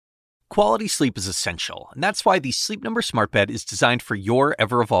Quality sleep is essential, and that's why the Sleep Number Smart Bed is designed for your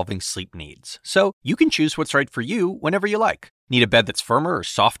ever-evolving sleep needs. So you can choose what's right for you whenever you like. Need a bed that's firmer or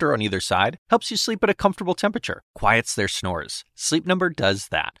softer on either side? Helps you sleep at a comfortable temperature. Quiets their snores. Sleep Number does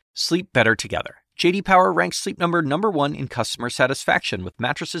that. Sleep better together. J.D. Power ranks Sleep Number #1 in customer satisfaction with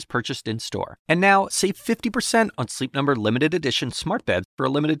mattresses purchased in-store. And now, save 50% on Sleep Number limited edition smart beds for a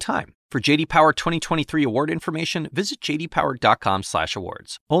limited time. For J.D. Power 2023 award information, visit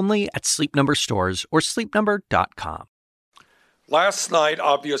jdpower.com/awards. Only at Sleep Number stores or sleepnumber.com. Last night,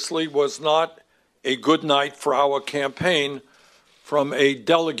 obviously, was not a good night for our campaign from a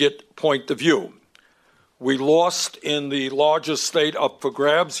delegate point of view. We lost in the largest state up for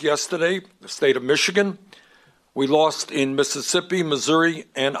grabs yesterday, the state of Michigan. We lost in Mississippi, Missouri,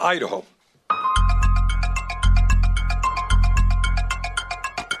 and Idaho.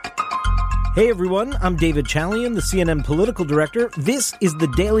 Hey everyone, I'm David Chalian, the CNN political director. This is the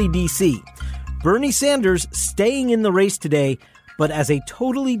Daily DC. Bernie Sanders staying in the race today, but as a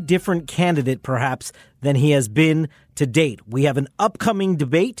totally different candidate perhaps than he has been to date. We have an upcoming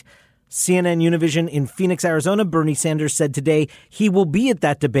debate. CNN Univision in Phoenix, Arizona, Bernie Sanders said today he will be at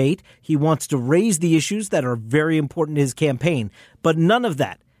that debate. He wants to raise the issues that are very important to his campaign. But none of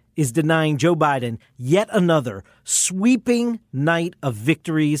that is denying Joe Biden yet another sweeping night of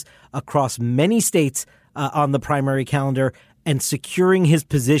victories across many states on the primary calendar and securing his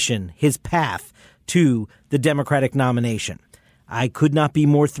position, his path to the Democratic nomination. I could not be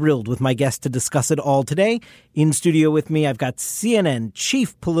more thrilled with my guest to discuss it all today. In studio with me, I've got CNN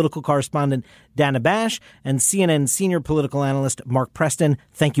chief political correspondent Dana Bash and CNN senior political analyst Mark Preston.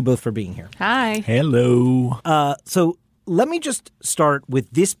 Thank you both for being here. Hi. Hello. So let me just start with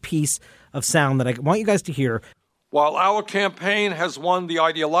this piece of sound that I want you guys to hear. While our campaign has won the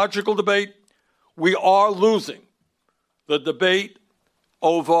ideological debate, we are losing the debate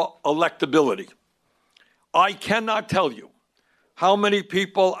over electability. I cannot tell you how many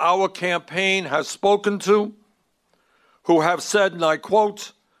people our campaign has spoken to who have said, and I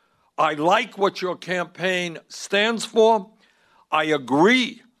quote, "I like what your campaign stands for. I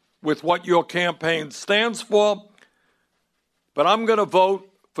agree with what your campaign stands for, but I'm going to vote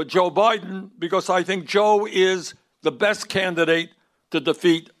for Joe Biden because I think Joe is the best candidate to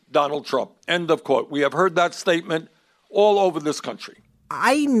defeat Donald Trump." End of quote. We have heard that statement all over this country.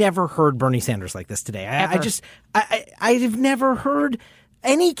 I never heard Bernie Sanders like this today. I've never heard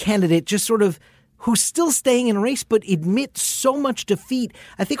any candidate just sort of who's still staying in a race but admits so much defeat.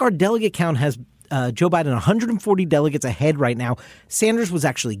 I think our delegate count has Joe Biden 140 delegates ahead right now. Sanders was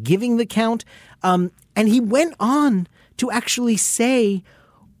actually giving the count. And he went on to actually say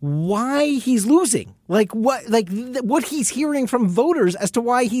why he's losing, what he's hearing from voters as to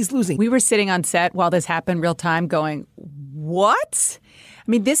why he's losing. We were sitting on set while this happened real time going, what? I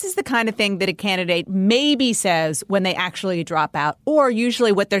mean, this is the kind of thing that a candidate maybe says when they actually drop out, or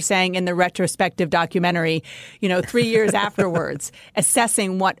usually what they're saying in the retrospective documentary, 3 years afterwards,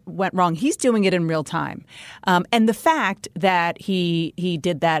 assessing what went wrong. He's doing it in real time. And the fact that he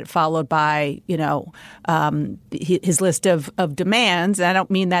did that followed by, his list of demands, and I don't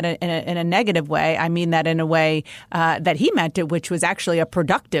mean that in a negative way. I mean that in a way that he meant it, which was actually a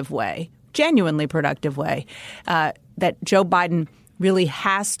productive way, genuinely productive way, that Joe Biden really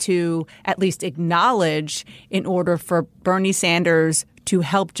has to at least acknowledge in order for Bernie Sanders to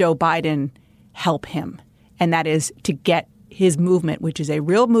help Joe Biden help him. And that is to get his movement, which is a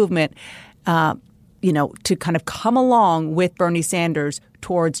real movement, to kind of come along with Bernie Sanders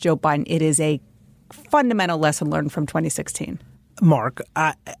towards Joe Biden. It is a fundamental lesson learned from 2016. Mark,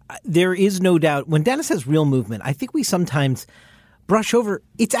 there is no doubt when Dana says real movement, I think we sometimes brush over.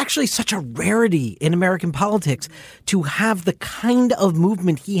 It's actually such a rarity in American politics to have the kind of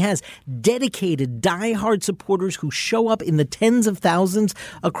movement he has. Dedicated, diehard supporters who show up in the tens of thousands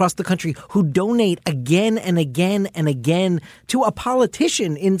across the country, who donate again and again and again to a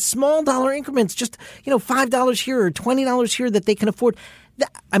politician in small dollar increments, just, $5 here or $20 here that they can afford.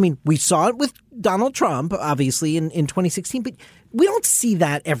 I mean, we saw it with Donald Trump, obviously, in 2016, but we don't see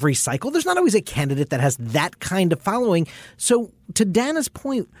that every cycle. There's not always a candidate that has that kind of following. So to Dana's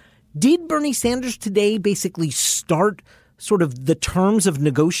point, did Bernie Sanders today basically start sort of the terms of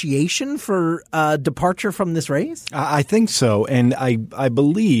negotiation for departure from this race? I think so. And I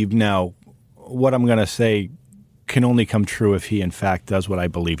believe now what I'm going to say can only come true if he, in fact, does what I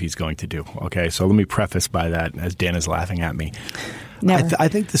believe he's going to do. Okay, so let me preface by that as Dana's laughing at me. I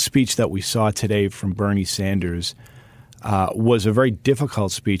think the speech that we saw today from Bernie Sanders was a very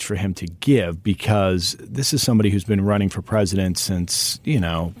difficult speech for him to give because this is somebody who's been running for president since,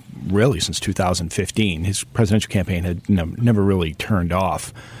 really since 2015. His presidential campaign had never really turned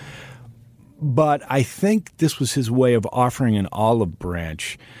off. But I think this was his way of offering an olive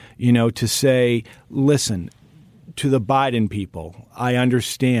branch, to say, listen, to the Biden people, I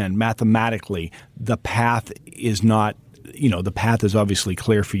understand mathematically the path is not, the path is obviously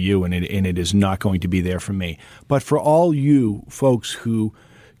clear for you and it is not going to be there for me. But for all you folks who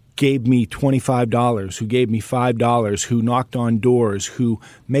gave me $25, who gave me $5, who knocked on doors, who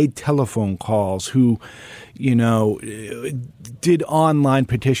made telephone calls, who, did online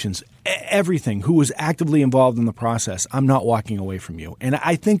petitions, everything, who was actively involved in the process, I'm not walking away from you. And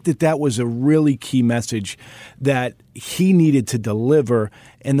I think that was a really key message that he needed to deliver.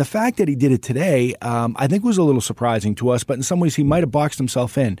 And the fact that he did it today, I think was a little surprising to us, but in some ways he might have boxed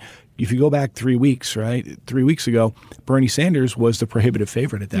himself in. If you go back 3 weeks, right? 3 weeks ago, Bernie Sanders was the prohibitive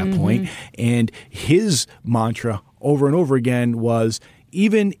favorite at that point. And his mantra over and over again was,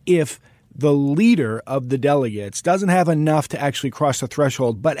 even if the leader of the delegates doesn't have enough to actually cross the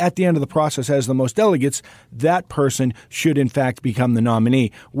threshold, but at the end of the process has the most delegates, that person should in fact become the nominee.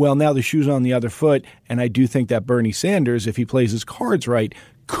 Well, now the shoe's on the other foot, and I do think that Bernie Sanders, if he plays his cards right,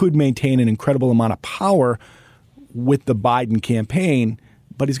 could maintain an incredible amount of power with the Biden campaign.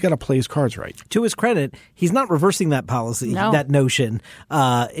 But he's got to play his cards right. To his credit, he's not reversing that policy, that notion.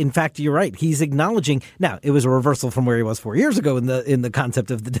 In fact, you're right. He's acknowledging. Now, it was a reversal from where he was 4 years ago in the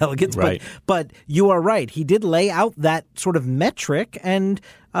concept of the delegates. Right. But you are right. He did lay out that sort of metric. And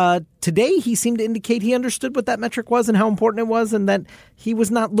today he seemed to indicate he understood what that metric was and how important it was, and that he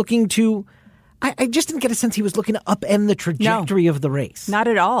was not looking to. I just didn't get a sense he was looking to upend the trajectory of the race. Not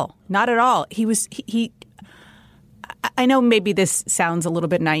at all. Not at all. He I know maybe this sounds a little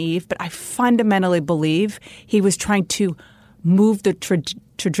bit naive, but I fundamentally believe he was trying to move the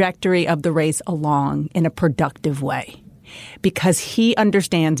trajectory of the race along in a productive way, because he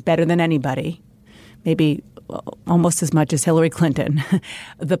understands better than anybody, maybe almost as much as Hillary Clinton,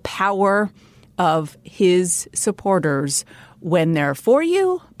 the power of his supporters when they're for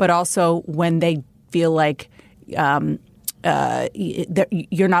you, but also when they feel like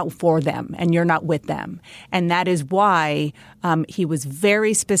you're not for them and you're not with them. And that is why he was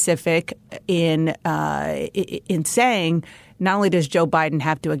very specific in saying, not only does Joe Biden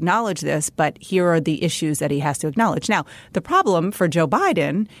have to acknowledge this, but here are the issues that he has to acknowledge. Now, the problem for Joe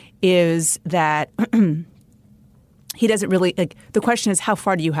Biden is that he doesn't really the question is, how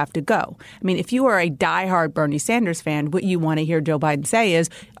far do you have to go? I mean, if you are a diehard Bernie Sanders fan, what you want to hear Joe Biden say is,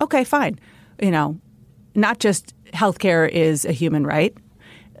 OK, fine. Not just healthcare is a human right,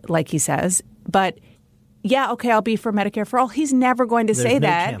 like he says, but yeah, OK, I'll be for Medicare for all. He's never going to say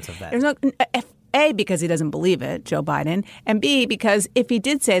that. Chance of that. There's no A, because he doesn't believe it, Joe Biden, and B, because if he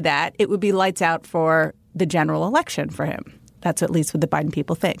did say that, it would be lights out for the general election for him. That's at least what the Biden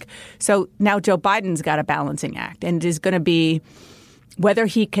people think. So now Joe Biden's got a balancing act, and it is going to be whether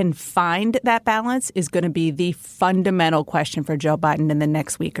he can find that balance is going to be the fundamental question for Joe Biden in the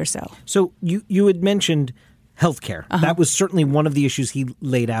next week or so. So you had mentioned healthcare. That was certainly one of the issues he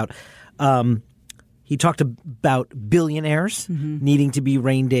laid out. He talked about billionaires needing to be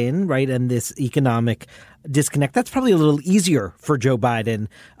reined in, right, and this economic disconnect. That's probably a little easier for Joe Biden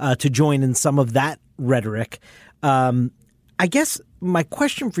to join in some of that rhetoric. I guess my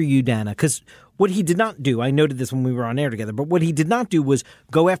question for you, Dana, because what he did not do, I noted this when we were on air together, but what he did not do was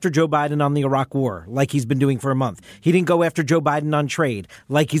go after Joe Biden on the Iraq war like he's been doing for a month. He didn't go after Joe Biden on trade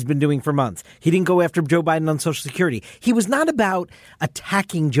like he's been doing for months. He didn't go after Joe Biden on Social Security. He was not about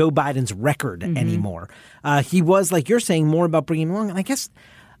attacking Joe Biden's record anymore. He was, like you're saying, more about bringing him along. And I guess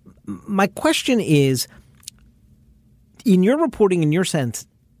my question is, in your reporting, in your sense,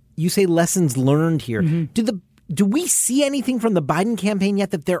 you say lessons learned here. Do we see anything from the Biden campaign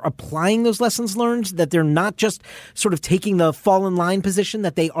yet that they're applying those lessons learned, that they're not just sort of taking the fall in line position,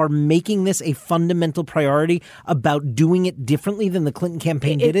 that they are making this a fundamental priority about doing it differently than the Clinton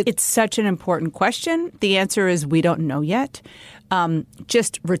campaign did it? It's such an important question. The answer is we don't know yet.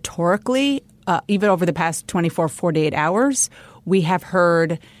 Just rhetorically, even over the past 24, 48 hours, we have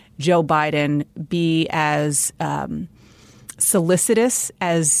heard Joe Biden be as solicitous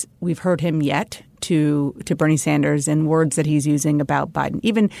as we've heard him yet to Bernie Sanders and words that he's using about Biden.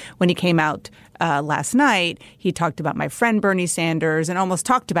 Even when he came out last night, he talked about my friend Bernie Sanders and almost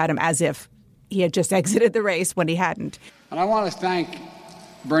talked about him as if he had just exited the race when he hadn't. And I want to thank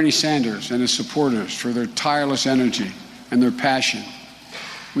Bernie Sanders and his supporters for their tireless energy and their passion.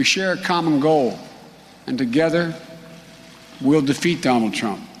 We share a common goal, and together we'll defeat Donald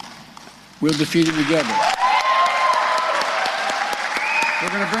Trump. We'll defeat him together. We're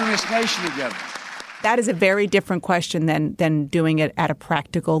going to bring this nation together. That is a very different question than doing it at a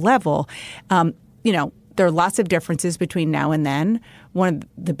practical level. there are lots of differences between now and then. One of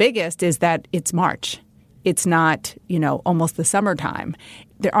the biggest is that it's March. It's not, almost the summertime.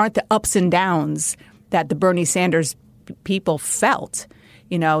 There aren't the ups and downs that the Bernie Sanders people felt.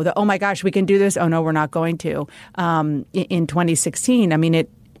 Oh my gosh, we can do this. Oh no, we're not going to. In 2016, I mean,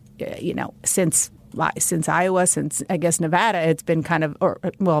 since Iowa, since I guess Nevada, it's been kind of,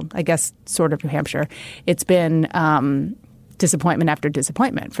 I guess sort of New Hampshire, it's been disappointment after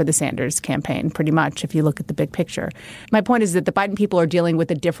disappointment for the Sanders campaign, pretty much, if you look at the big picture. My point is that the Biden people are dealing with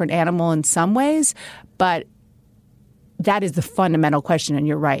a different animal in some ways, but that is the fundamental question, and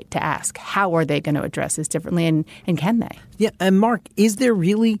you're right to ask. How are they going to address this differently, and can they? Yeah, and Mark, is there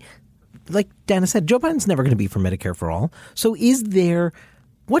really, like Dana said, Joe Biden's never going to be for Medicare for all. So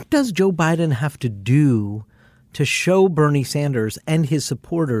what does Joe Biden have to do to show Bernie Sanders and his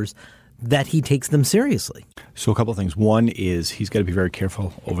supporters that he takes them seriously? So a couple of things. One is he's got to be very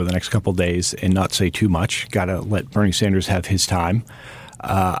careful over the next couple of days and not say too much. Got to let Bernie Sanders have his time.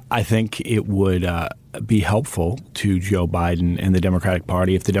 I think it would be helpful to Joe Biden and the Democratic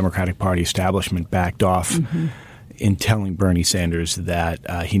Party if the Democratic Party establishment backed off in telling Bernie Sanders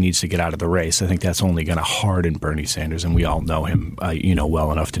that he needs to get out of the race. I think that's only going to harden Bernie Sanders, and we all know him,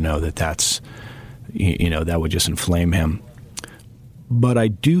 well enough to know that that's, that would just inflame him. But I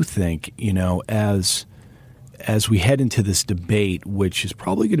do think, as we head into this debate, which is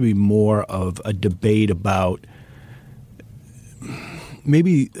probably going to be more of a debate about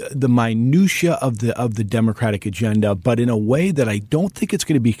maybe the minutia of the Democratic agenda, but in a way that I don't think it's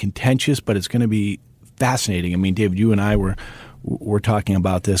going to be contentious, but it's going to be fascinating. I mean, David, you and I were talking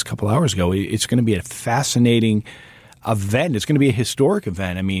about this a couple hours ago. It's going to be a fascinating event. It's going to be a historic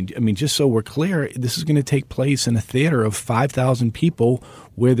event. I mean, just so we're clear, this is going to take place in a theater of 5,000 people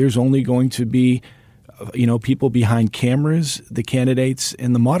where there's only going to be people behind cameras, the candidates,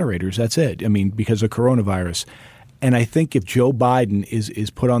 and the moderators. That's it. I mean, because of coronavirus. And I think if Joe Biden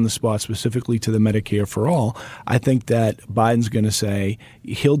is put on the spot specifically to the Medicare for all, I think that Biden's going to say,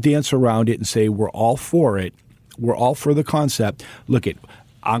 he'll dance around it and say, we're all for it. We're all for the concept. Look,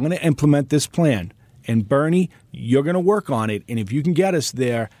 I'm going to implement this plan. And Bernie, you're going to work on it. And if you can get us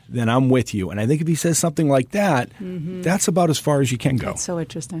there, then I'm with you. And I think if he says something like that, that's about as far as you can go. That's so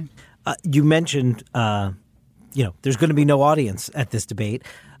interesting. You mentioned, there's going to be no audience at this debate.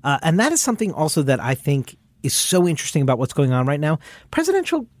 And that is something also that I think is so interesting about what's going on right now.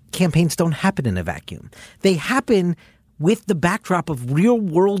 Presidential campaigns don't happen in a vacuum. They happen with the backdrop of real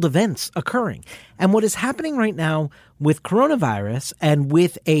world events occurring. And what is happening right now with coronavirus and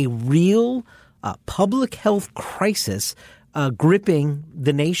with a real public health crisis gripping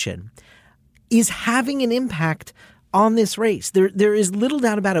the nation is having an impact on this race. There is little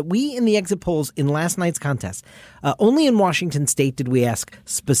doubt about it. We in the exit polls in last night's contest, only in Washington state did we ask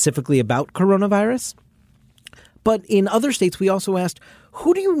specifically about coronavirus. But in other states, we also asked,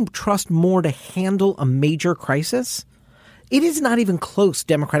 who do you trust more to handle a major crisis? It is not even close.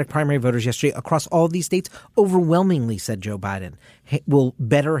 Democratic primary voters yesterday across all of these states overwhelmingly said Joe Biden will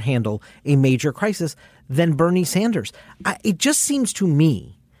better handle a major crisis than Bernie Sanders. It just seems to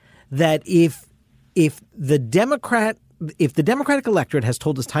me that if the Democratic electorate has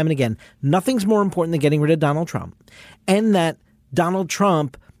told us time and again nothing's more important than getting rid of Donald Trump, and that Donald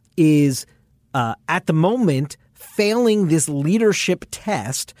Trump is at the moment failing this leadership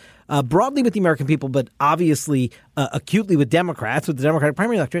test broadly with the American people, but obviously acutely with Democrats, with the Democratic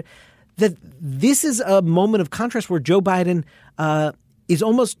primary electorate, that this is a moment of contrast where Joe Biden is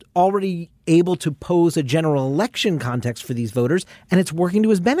almost already able to pose a general election context for these voters, and it's working to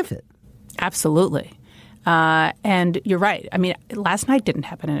his benefit. Absolutely. And you're right. I mean, last night didn't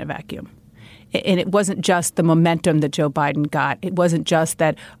happen in a vacuum. And it wasn't just the momentum that Joe Biden got. It wasn't just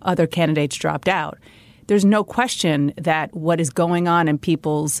that other candidates dropped out. There's no question that what is going on in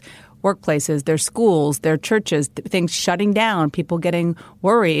people's workplaces, their schools, their churches, things shutting down, people getting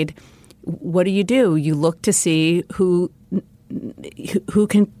worried. What do? You look to see who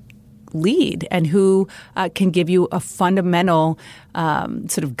can lead and who can give you a fundamental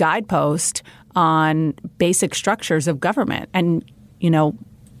sort of guidepost on basic structures of government. And,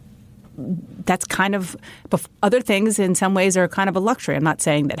 that's kind of other things in some ways are kind of a luxury. I'm not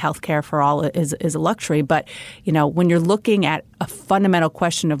saying that healthcare for all is a luxury, but, when you're looking at a fundamental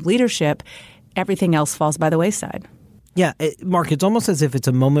question of leadership, everything else falls by the wayside. Yeah, Mark, it's almost as if it's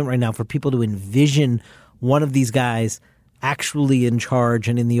a moment right now for people to envision one of these guys actually in charge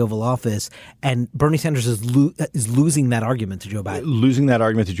and in the Oval Office, and Bernie Sanders is losing that argument to Joe Biden. Losing that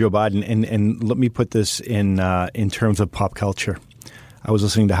argument to Joe Biden, and let me put this in terms of pop culture. I was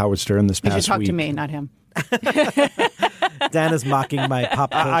listening to Howard Stern this past week. You should talk to me, not him. Dana's mocking my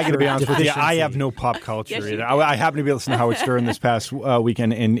pop culture. I got to be honest with you. I deficiency. have no pop culture Yes, you either. do. I happen to be listening to Howard Stern this past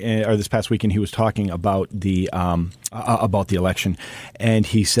weekend, or this past weekend, he was talking about the election, and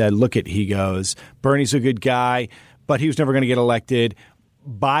he said, he goes, Bernie's a good guy, but he was never going to get elected.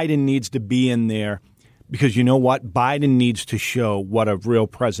 Biden needs to be in there because you know what? Biden needs to show what a real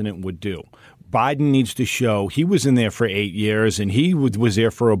president would do. Biden needs to show he was in there for 8 years and he was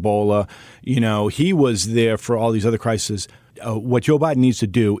there for Ebola. He was there for all these other crises. What Joe Biden needs to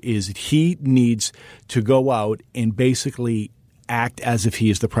do is he needs to go out and basically act as if he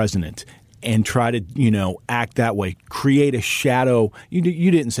is the president and try to, act that way. Create a shadow.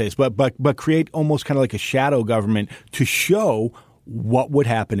 You didn't say this, but create almost kind of like a shadow government to show what would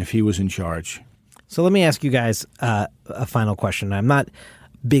happen if he was in charge. So let me ask you guys a final question. I'm not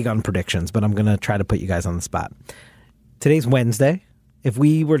big on predictions, but I'm going to try to put you guys on the spot. Today's Wednesday. If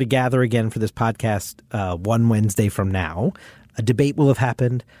we were to gather again for this podcast one Wednesday from now, a debate will have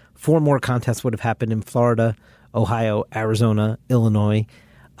happened. 4 more contests would have happened in Florida, Ohio, Arizona, Illinois.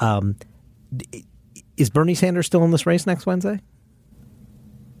 Is Bernie Sanders still in this race next Wednesday?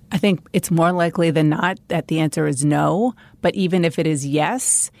 I think it's more likely than not that the answer is no. But even if it is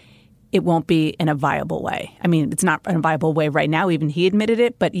yes, it won't be in a viable way. I mean, it's not in a viable way right now. Even he admitted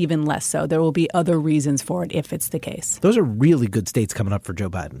it, but even less so. There will be other reasons for it if it's the case. Those are really good states coming up for Joe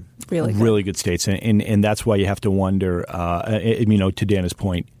Biden. Really good states. And that's why you have to wonder, to Dana's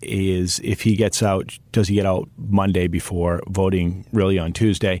point, is if he gets out, does he get out Monday before voting really on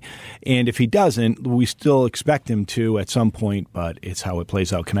Tuesday? And if he doesn't, we still expect him to at some point, but it's how it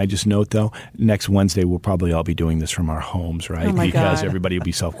plays out. Can I just note, though, next Wednesday we'll probably all be doing this from our homes, right? Oh my because God. everybody will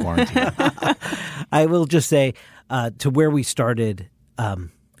be self-quarantined. I will just say to where we started,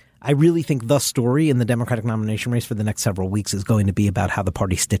 I really think the story in the Democratic nomination race for the next several weeks is going to be about how the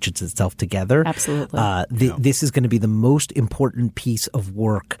party stitches itself together. Absolutely. This is going to be the most important piece of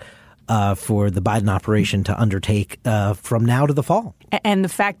work for the Biden operation to undertake from now to the fall. And the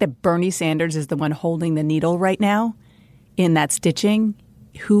fact that Bernie Sanders is the one holding the needle right now in that stitching,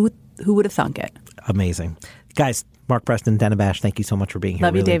 who would have thunk it? Amazing. Guys, Mark Preston, Dana Bash, thank you so much for being here.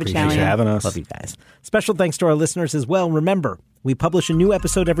 Love you, David appreciate Chalian. Thanks for having us. Love you guys. Special thanks to our listeners as well. Remember, we publish a new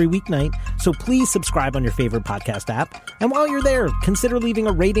episode every weeknight, so please subscribe on your favorite podcast app. And while you're there, consider leaving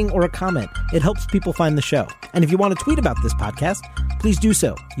a rating or a comment. It helps people find the show. And if you want to tweet about this podcast, please do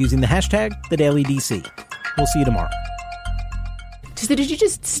so using the hashtag #TheDailyDC. We'll see you tomorrow. So did you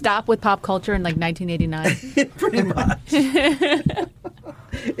just stop with pop culture in like 1989? Pretty much.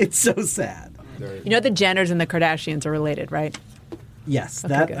 It's so sad. You know the Jenners and the Kardashians are related, right? Yes,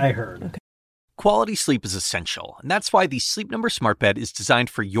 Okay, that good. I heard. Okay. Quality sleep is essential, and that's why the Sleep Number Smart Bed is designed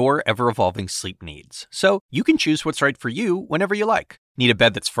for your ever-evolving sleep needs. So you can choose what's right for you whenever you like. Need a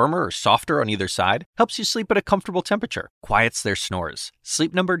bed that's firmer or softer on either side? Helps you sleep at a comfortable temperature. Quiets their snores.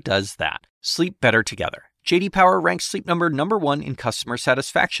 Sleep Number does that. Sleep better together. J.D. Power ranks Sleep Number #1 in customer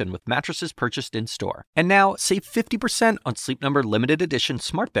satisfaction with mattresses purchased in-store. And now, save 50% on Sleep Number limited edition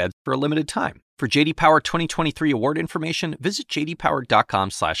smart beds for a limited time. For J.D. Power 2023 award information, visit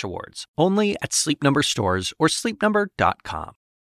jdpower.com/awards. Only at Sleep Number stores or sleepnumber.com.